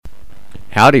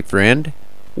Howdy, friend.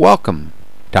 Welcome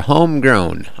to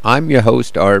Homegrown. I'm your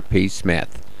host, R.P.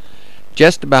 Smith.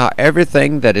 Just about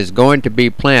everything that is going to be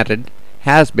planted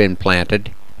has been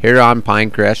planted here on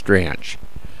Pinecrest Ranch.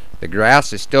 The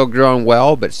grass is still growing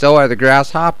well, but so are the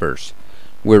grasshoppers.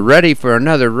 We're ready for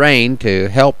another rain to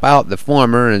help out the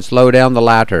former and slow down the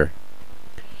latter.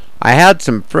 I had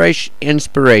some fresh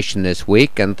inspiration this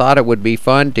week and thought it would be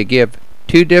fun to give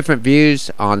two different views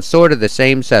on sort of the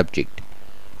same subject.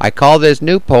 I call this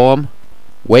new poem,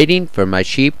 Waiting for My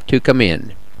Sheep to Come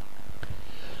In.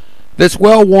 This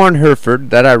well-worn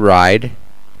Hereford that I ride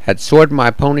had sored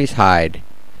my pony's hide.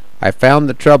 I found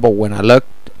the trouble when I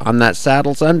looked on that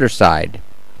saddle's underside.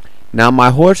 Now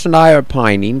my horse and I are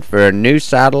pining for a new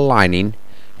saddle lining,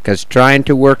 'cause trying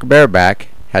to work bareback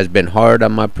has been hard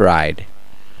on my pride.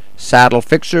 Saddle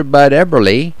fixer Bud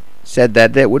Eberly said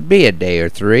that it would be a day or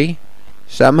three.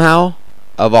 Somehow,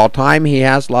 of all time he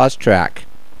has lost track.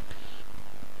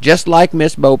 Just like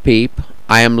Miss Bo Peep,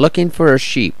 I am looking for a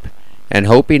sheep, and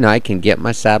hoping I can get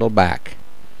my saddle back.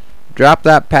 Drop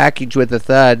that package with a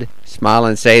thud, smile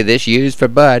and say, "This used for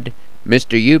Bud.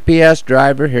 Mr. UPS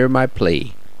driver, hear my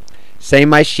plea. Say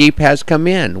my sheep has come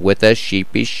in, with a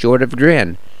sheepish sort of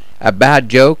grin. A bad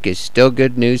joke is still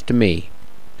good news to me.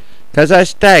 'Cause I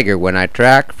stagger when I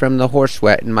track from the horse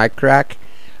sweat in my crack.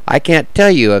 I can't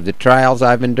tell you of the trials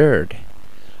I've endured.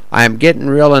 I am getting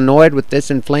real annoyed with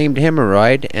this inflamed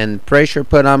hemorrhoid and pressure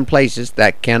put on places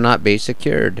that cannot be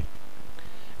secured.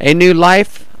 A new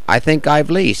life I think I've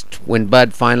leased when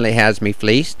Bud finally has me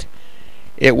fleeced.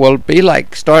 It will be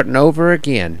like starting over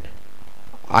again.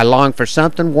 I long for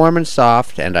something warm and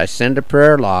soft, and I send a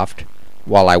prayer aloft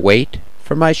while I wait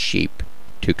for my sheep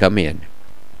to come in."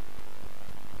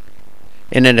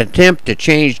 In an attempt to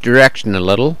change direction a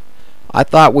little, I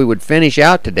thought we would finish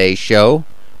out today's show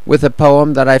with a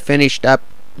poem that I finished up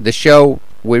the show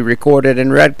we recorded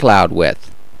in Red Cloud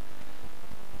with.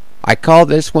 I call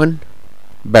this one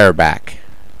Bareback.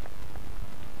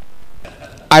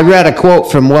 I read a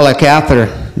quote from Willa Cather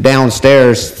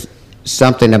downstairs,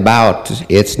 something about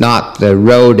it's not the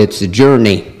road, it's the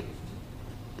journey.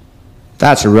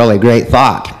 That's a really great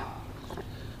thought.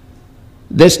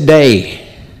 This day,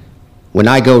 when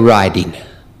I go riding,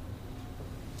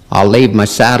 I'll leave my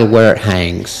saddle where it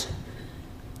hangs.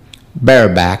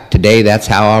 Bareback, today that's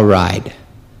how I'll ride.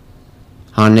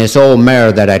 On this old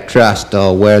mare that I trust,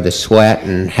 I'll wear the sweat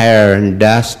and hair and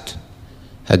dust,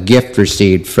 a gift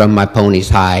received from my pony's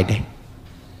hide.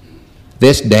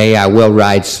 This day I will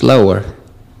ride slower,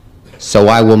 so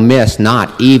I will miss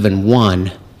not even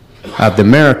one of the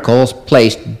miracles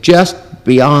placed just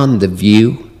beyond the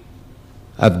view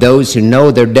of those who know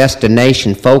their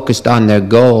destination, focused on their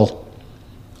goal,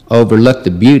 overlook the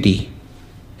beauty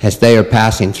as they are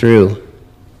passing through.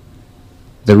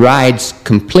 The ride's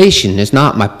completion is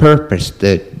not my purpose.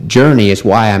 The journey is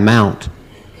why I mount.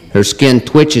 Her skin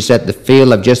twitches at the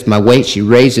feel of just my weight. She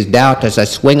raises doubt as I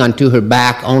swing onto her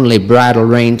back, only bridle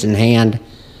reins in hand.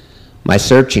 My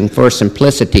searching for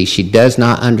simplicity she does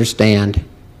not understand.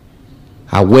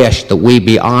 I wish that we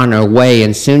be on our way,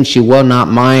 and soon she will not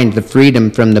mind the freedom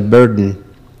from the burden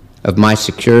of my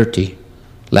security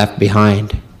left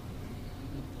behind.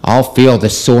 I'll feel the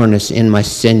soreness in my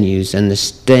sinews and the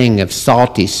sting of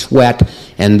salty sweat,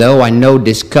 and though I know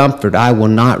discomfort, I will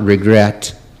not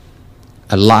regret.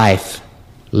 A life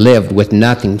lived with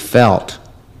nothing felt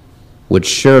would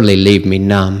surely leave me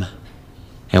numb,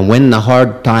 and when the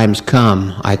hard times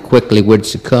come, I quickly would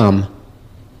succumb.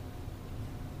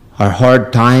 Are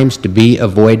hard times to be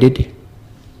avoided?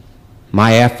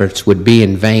 My efforts would be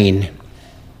in vain,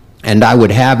 and I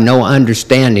would have no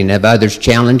understanding of others'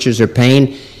 challenges or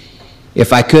pain.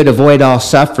 If I could avoid all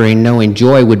suffering, knowing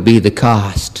joy would be the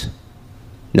cost.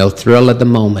 No thrill of the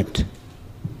moment,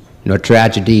 nor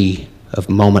tragedy of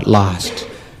moment lost.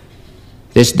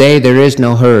 This day there is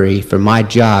no hurry for my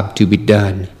job to be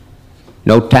done,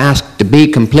 no task to be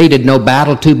completed, no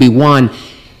battle to be won,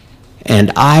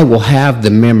 and I will have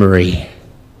the memory,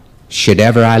 should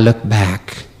ever I look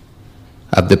back,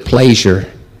 of the pleasure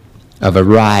of a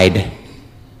ride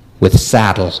with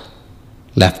saddle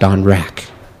left on rack.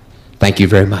 Thank you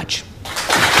very much.